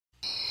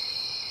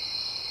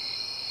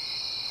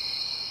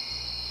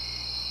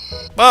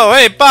Oh,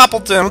 hey,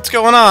 Poppleton, what's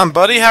going on,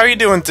 buddy? How are you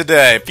doing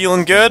today?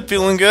 Feeling good?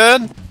 Feeling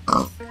good?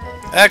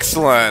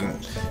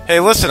 Excellent. Hey,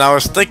 listen, I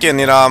was thinking,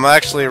 I'm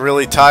actually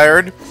really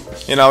tired.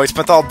 We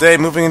spent all day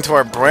moving into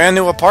our brand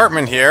new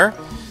apartment here.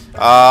 We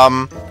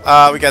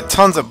got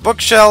tons of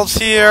bookshelves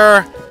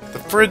here. The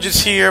fridge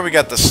is here. We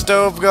got the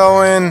stove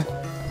going.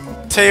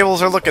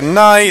 Tables are looking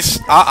nice.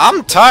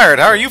 I'm tired.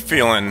 How are you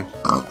feeling?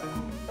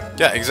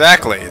 Yeah,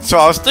 exactly. So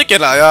I was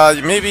thinking,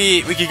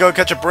 maybe we could go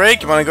catch a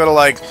break. You want to go to,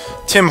 like,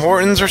 Tim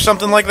Hortons or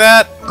something like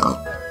that?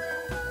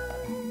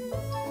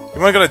 You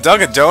want to go to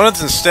Dunkin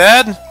Donuts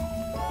instead?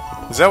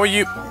 Is that what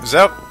you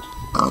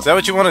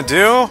want to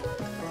do?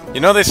 You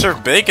know they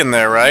serve bacon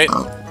there, right?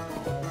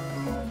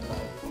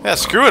 Yeah,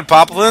 screw it,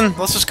 Poppleton.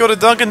 Let's just go to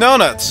Dunkin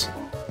Donuts.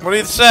 What do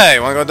you say?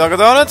 Want to go to Dunkin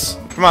Donuts?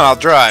 Come on, I'll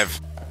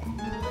drive.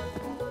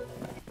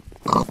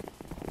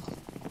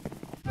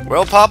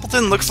 Well,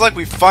 Poppleton, looks like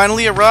we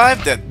finally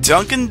arrived at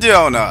Dunkin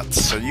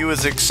Donuts. Are you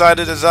as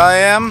excited as I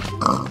am?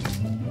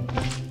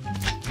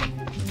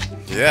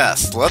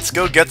 Yes, let's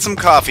go get some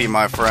coffee,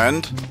 my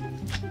friend.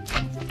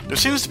 There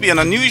seems to be an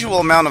unusual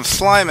amount of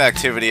slime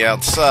activity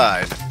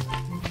outside.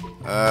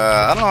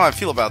 I don't know how I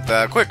feel about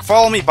that. Quick,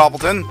 follow me,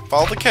 Poppleton.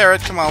 Follow the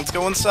carrot. Come on, let's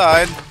go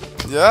inside.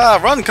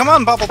 Yeah, run. Come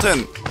on,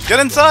 Poppleton.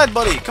 Get inside,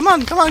 buddy. Come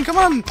on, come on, come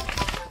on.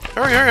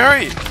 Hurry,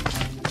 hurry, hurry.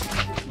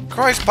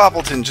 Christ,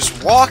 Poppleton,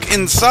 just walk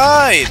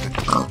inside.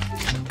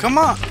 Come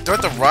on. Do I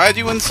have to ride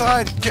you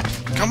inside?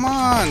 Come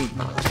on.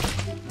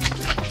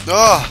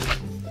 Ugh.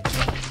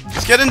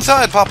 Just get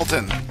inside,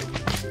 Poppleton.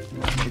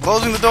 I'm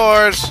closing the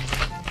doors.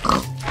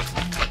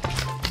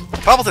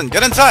 Poppleton,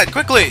 get inside,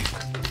 quickly.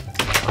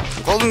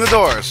 I'm closing the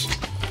doors.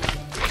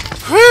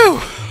 Whew.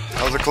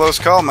 That was a close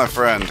call, my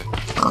friend.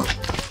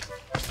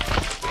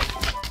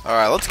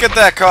 Alright, let's get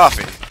that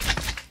coffee.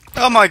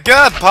 Oh my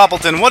god,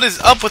 Poppleton, what is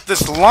up with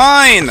this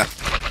line?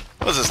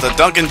 What is this, the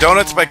Dunkin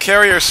Donuts by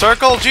Carrier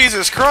Circle?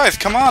 Jesus Christ,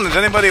 come on, is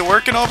anybody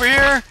working over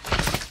here?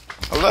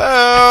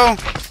 Hello?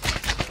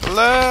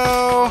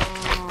 Hello?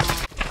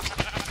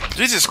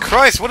 Jesus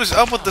Christ, what is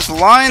up with this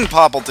line,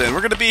 Poppleton? We're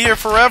gonna be here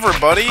forever,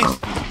 buddy.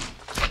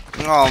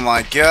 Oh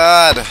my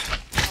god.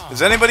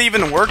 Is anybody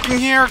even working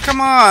here? Come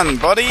on,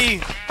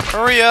 buddy.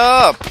 Hurry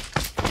up.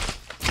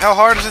 How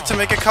hard is it to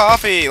make a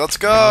coffee? Let's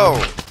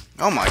go.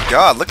 Oh my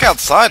god, look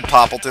outside,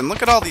 Poppleton.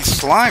 Look at all these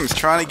slimes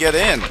trying to get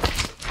in.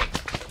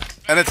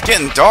 And it's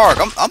getting dark.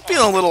 I'm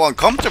feeling a little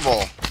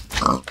uncomfortable.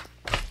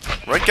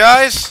 Right,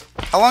 guys?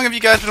 How long have you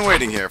guys been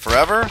waiting here?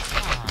 Forever?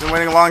 Been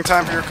waiting a long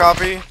time for your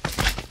coffee?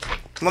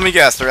 Let me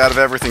guess, they're out of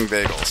everything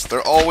bagels.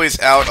 They're always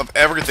out of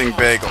everything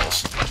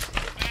bagels.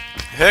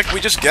 Heck, we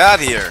just got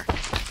here.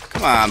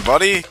 Come on,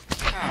 buddy.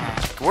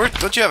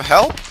 Don't you have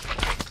help?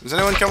 Is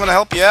anyone coming to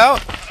help you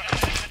out?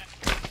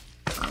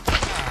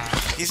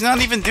 He's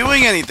not even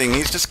doing anything.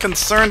 He's just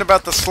concerned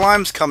about the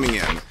slimes coming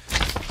in.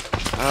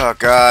 Oh,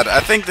 God. I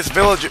think this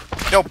villager...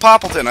 Yo,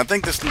 Poppleton, I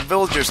think this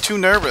villager's too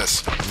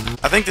nervous.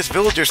 I don't think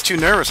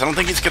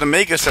he's gonna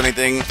make us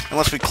anything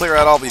unless we clear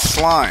out all these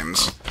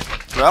slimes.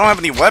 But I don't have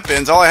any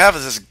weapons. All I have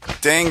is this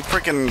dang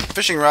freaking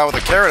fishing rod with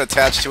a carrot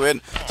attached to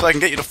it so I can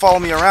get you to follow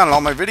me around in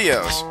all my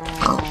videos.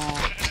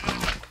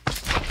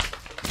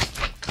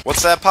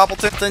 What's that,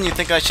 Poppleton? You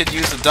think I should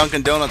use the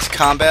Dunkin Donuts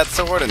combat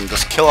sword and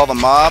just kill all the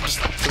mobs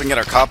so we can get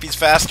our copies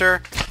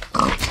faster?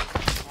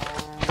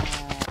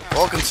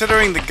 Well,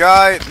 considering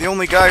the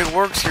only guy who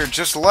works here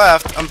just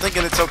left, I'm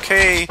thinking it's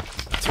okay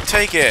to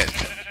take it.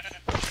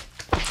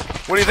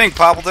 What do you think,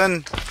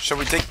 Poppleton? Should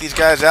we take these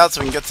guys out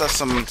so we can get us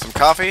some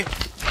coffee?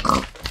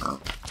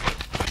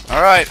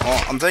 Alright,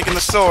 well, I'm taking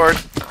the sword.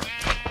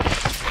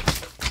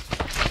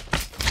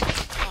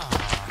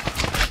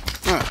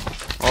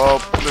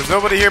 Well, there's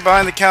nobody here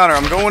behind the counter.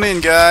 I'm going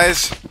in,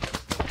 guys.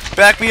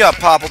 Back me up,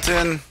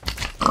 Poppleton.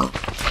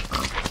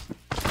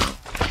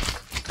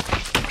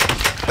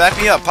 Back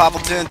me up,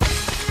 Poppleton.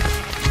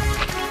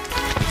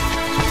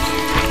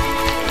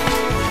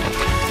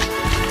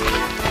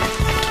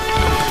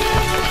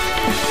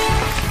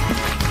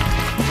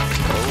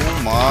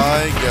 Oh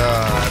my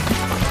god.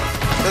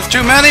 There's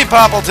too many,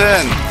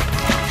 Poppleton!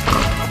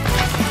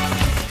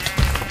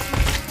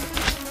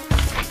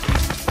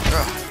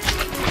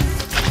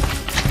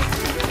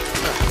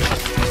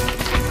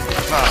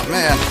 Oh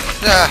man.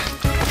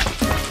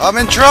 I'm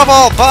in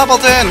trouble,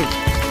 Poppleton!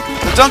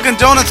 The Dunkin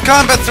Donuts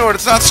combat sword,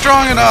 it's not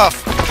strong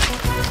enough!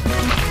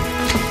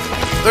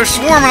 They're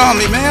swarming on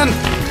me, man!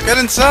 Get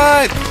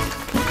inside!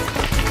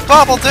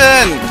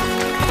 Poppleton!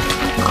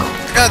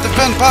 I gotta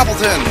defend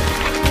Poppleton!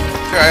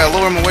 Here, I gotta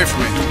lure him away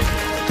from me.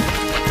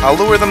 I'll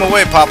lure them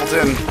away,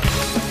 Poppleton.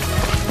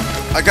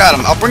 I got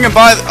him. I'll bring him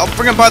by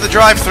the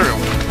drive-thru.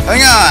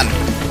 Hang on!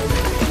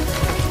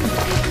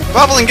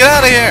 Poppleton, get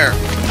out of here!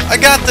 I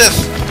got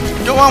this!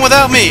 Go on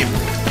without me!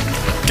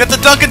 Get the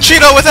Dunkin'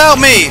 Cheeto without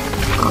me!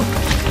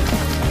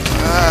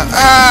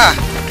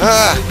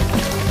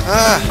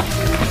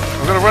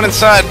 I'm gonna run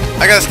inside.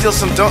 I gotta steal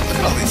some Look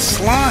at all these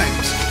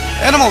slimes.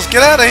 Animals,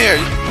 get out of here!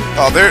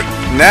 Oh,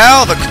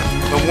 now the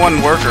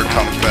one worker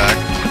comes back.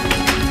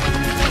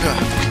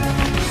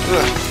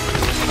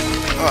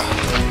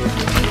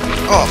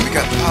 Oh, we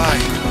got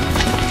pie.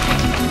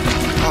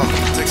 Oh,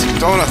 take some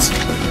donuts.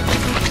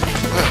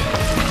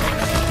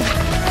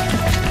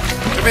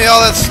 Give me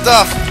all that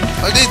stuff.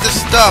 I need this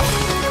stuff.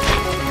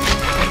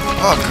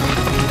 Oh,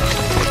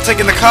 God. I'm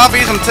taking the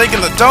coffees, I'm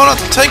taking the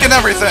donuts, I'm taking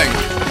everything.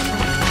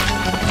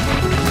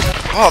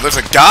 Oh, there's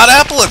a god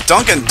apple at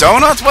Dunkin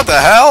Donuts? What the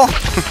hell?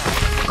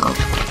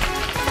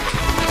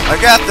 I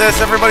got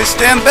this. Everybody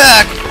stand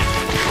back.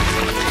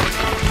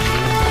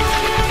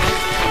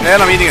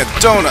 And I'm eating a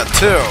donut,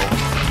 too.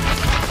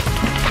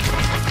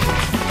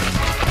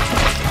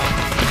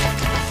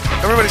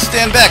 Everybody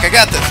stand back. I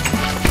got this.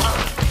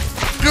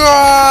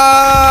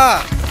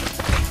 Ah!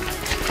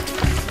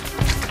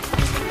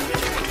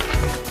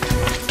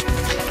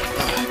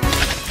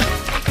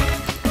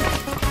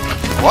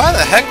 Why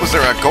the heck was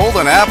there a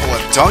golden apple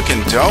at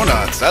Dunkin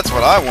Donuts? That's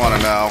what I want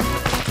to know.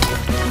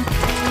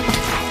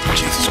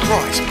 Jesus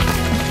Christ.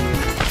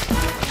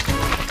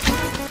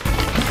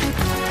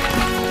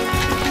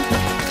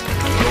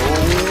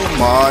 Oh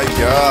my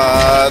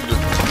God.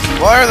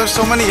 Why are there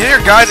so many here,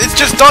 guys? It's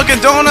just Dunkin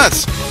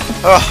Donuts.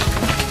 Ugh.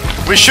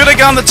 We should have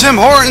gone to Tim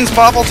Hortons,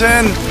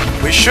 Poppleton.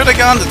 We should have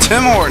gone to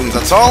Tim Hortons.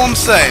 That's all I'm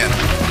saying.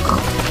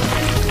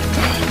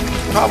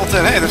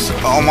 Poppleton, hey, there's...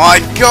 Oh my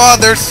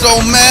God, they're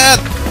so mad.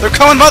 They're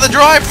coming by the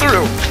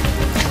drive-thru.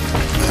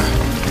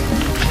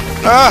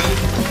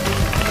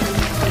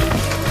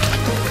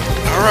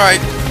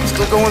 Alright,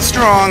 still going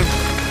strong.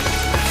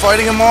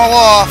 Fighting them all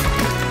off.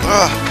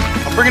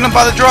 I'm bringing them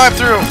by the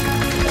drive-thru.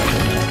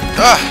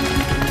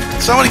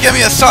 Somebody get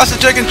me a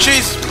sausage, egg, and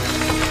cheese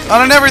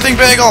on an everything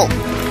bagel.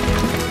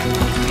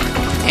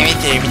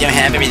 Everything, we don't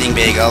have everything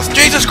bagels.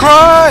 Jesus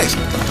Christ!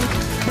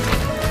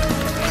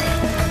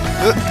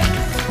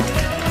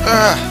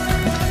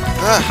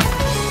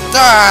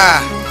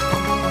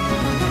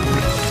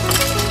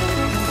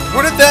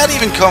 Where did that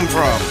even come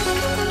from?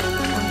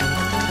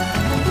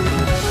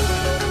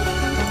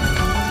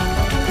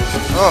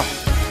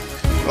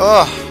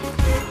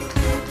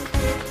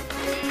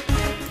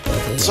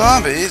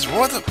 Zombies?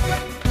 What the...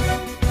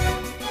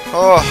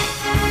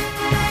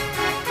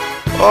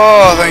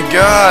 Oh, thank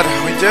God.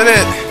 We did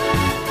it.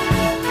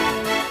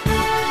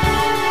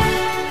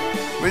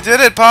 We did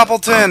it,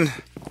 Poppleton.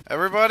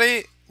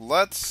 Everybody,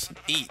 let's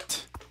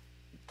eat.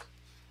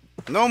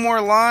 No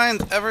more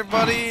lines,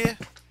 everybody.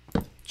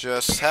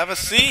 Just have a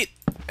seat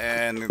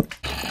and...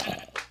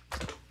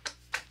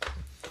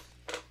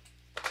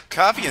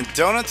 Coffee and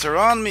donuts are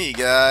on me,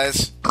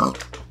 guys.